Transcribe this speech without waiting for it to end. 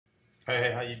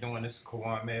Hey, how you doing? This is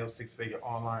Kawan Mail, six-figure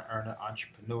online earner,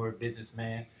 entrepreneur,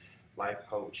 businessman, life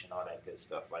coach, and all that good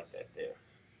stuff like that there.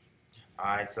 All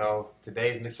right, so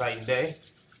today's an exciting day,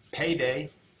 payday,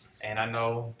 and I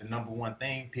know the number one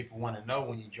thing people want to know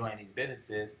when you join these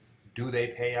businesses, do they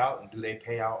pay out and do they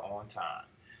pay out on time?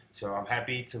 So I'm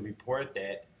happy to report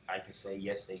that I can say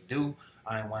yes, they do.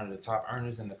 I'm one of the top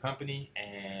earners in the company,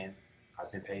 and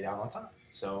I've been paid out on time.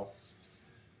 So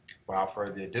without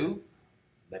further ado,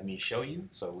 let me show you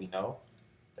so we know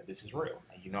that this is real.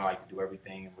 And you know I like to do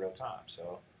everything in real time,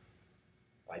 so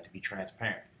I like to be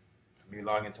transparent. So let me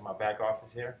log into my back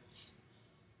office here.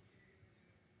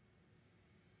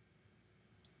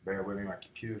 Bear with me, my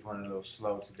computer's running a little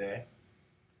slow today.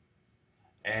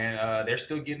 And they're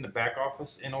still getting the back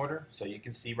office in order. So you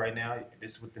can see right now,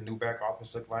 this is what the new back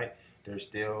office look like. There's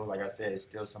still, like I said, it's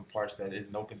still some parts that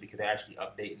isn't open because they're actually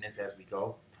updating this as we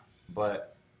go.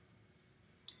 But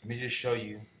let me just show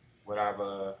you what I've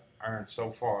earned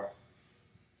so far.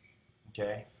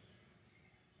 Okay.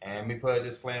 And let me put a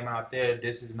disclaimer out there.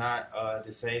 This is not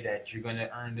to say that you're going to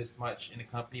earn this much in the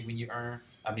company when you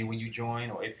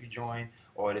join, or if you join,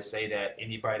 or to say that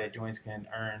anybody that joins can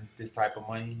earn this type of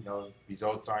money. You know,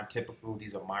 results aren't typical.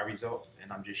 These are my results,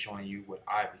 and I'm just showing you what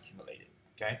I've accumulated.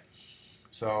 Okay.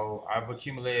 So I've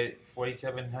accumulated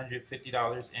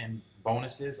 $4,750 in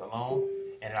bonuses alone,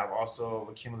 and I've also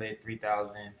accumulated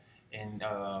 $3,000 in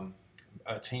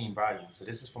a team volume. So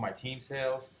this is for my team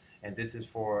sales, and this is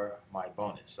for my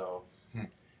bonus. So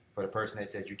for the person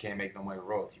that says you can't make no money with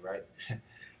royalty, right?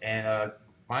 And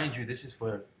mind you, this is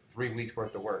for 3 weeks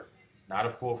worth of work, not a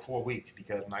full 4 weeks,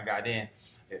 because when I got in,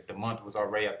 the month was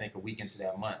already, I think, a week into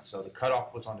that month. So the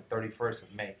cutoff was on the 31st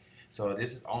of May. So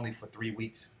this is only for 3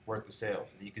 weeks worth of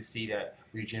sales. And you can see that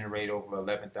we generated over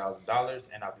 $11,000,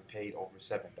 and I've been paid over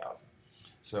 $7,000.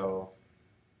 So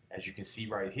as you can see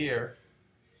right here,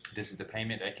 this is the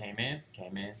payment that came in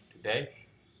today.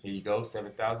 Here you go,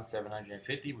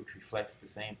 $7,750, which reflects the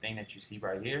same thing that you see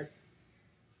right here.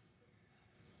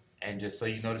 And just so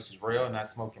you know this is real, not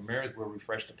smoke and mirrors, we'll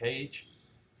refresh the page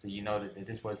so you know that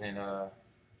this wasn't a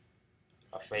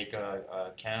fake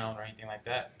account or anything like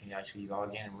that. You can actually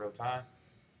log in real time.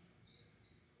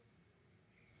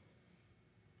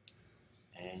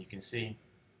 And you can see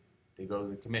there goes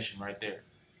the commission right there.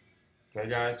 Okay,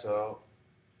 guys, so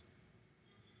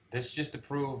this is just to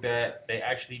prove that they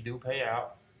actually do pay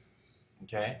out.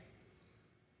 Okay,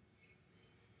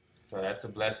 so that's a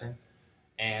blessing,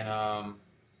 and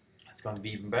it's going to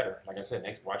be even better. Like I said,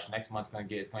 next month's going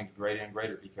to get greater and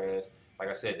greater because, like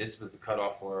I said, this was the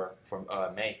cutoff for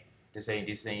May. This ain't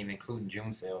even including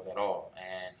June sales at all,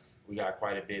 and we got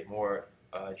quite a bit more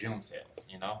June sales.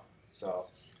 You know, so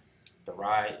the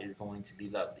ride is going to be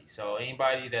lovely. So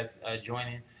anybody that's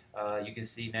joining, you can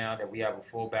see now that we have a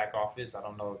full back office. I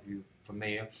don't know if you're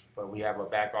familiar, but we have a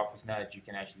back office now that you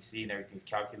can actually see, and everything's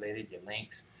calculated. Your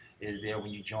links is there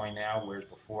when you join now, whereas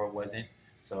before it wasn't.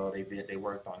 So they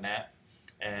worked on that,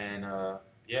 and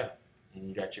yeah, and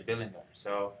you got your billing there.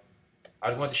 So I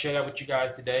just wanted to share that with you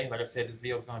guys today. Like I said, this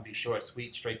video is going to be short,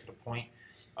 sweet, straight to the point.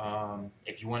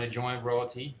 If you want to join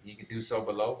Royalty, you can do so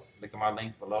below. Look at my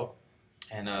links below.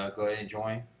 And go ahead and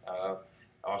join.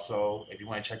 Also, if you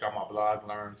want to check out my blog,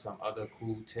 learn some other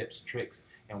cool tips, tricks,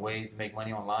 and ways to make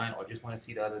money online, or just want to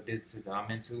see the other businesses that I'm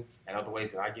into and other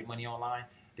ways that I get money online,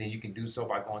 then you can do so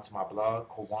by going to my blog,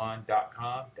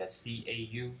 Kawan.com. That's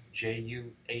CAUJUAN.com.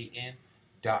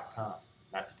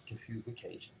 Not to be confused with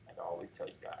Cajun, like I always tell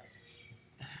you guys.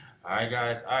 All right,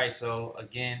 guys. All right, so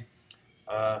again,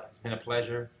 it's been a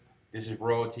pleasure. This is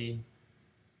Royalty.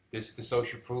 This is the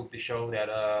social proof to show that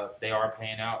they are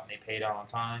paying out, and they paid out on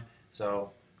time.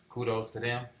 So kudos to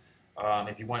them.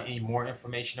 If you want any more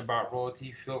information about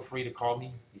Royalty, feel free to call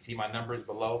me. You see my numbers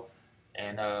below,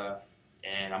 and I'm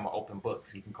an open book,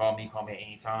 so you can call me at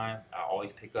any time. I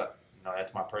always pick up. You know,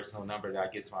 that's my personal number that I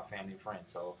give to my family and friends.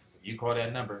 So if you call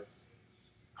that number,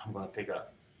 I'm going to pick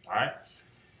up. All right.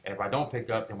 And if I don't pick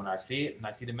up, then when I see it and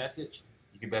I see the message,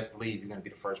 you can best believe you're going to be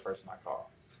the first person I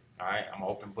call. All right, I'm an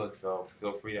open book, so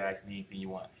feel free to ask me anything you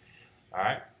want. All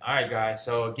right, guys.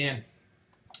 So again,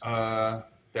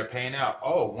 they're paying out.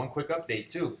 Oh, one quick update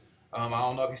too. I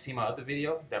don't know if you see my other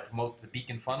video that promotes the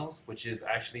beacon funnels, which is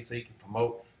actually so you can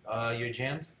promote your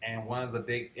gyms. And one of the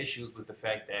big issues was the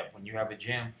fact that when you have a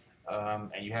gym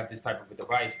and you have this type of a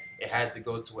device, it has to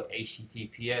go to an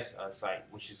HTTPS site,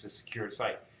 which is a secure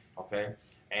site. Okay,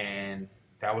 and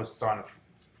that was starting to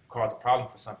cause a problem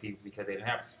for some people because they didn't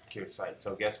have a secure site.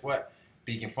 So guess what?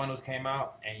 Beacon Funnels came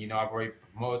out, and you know I've already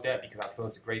promoted that because I feel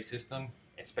it's a great system,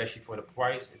 especially for the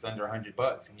price. It's under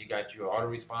 $100, and you got your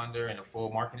autoresponder and a full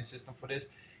marketing system for this.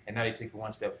 And now they take it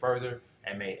one step further.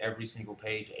 and made every single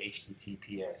page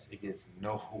HTTPS. It gets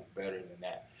no better than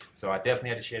that. So I definitely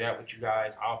had to share that with you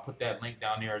guys. I'll put that link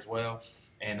down there as well,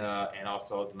 and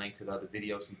also the link to the other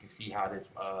video so you can see how this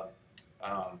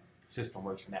system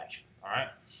works in action.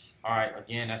 All right.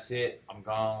 Again, that's it. I'm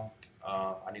gone.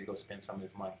 I need to go spend some of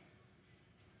this money.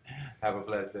 Have a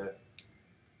blessed day.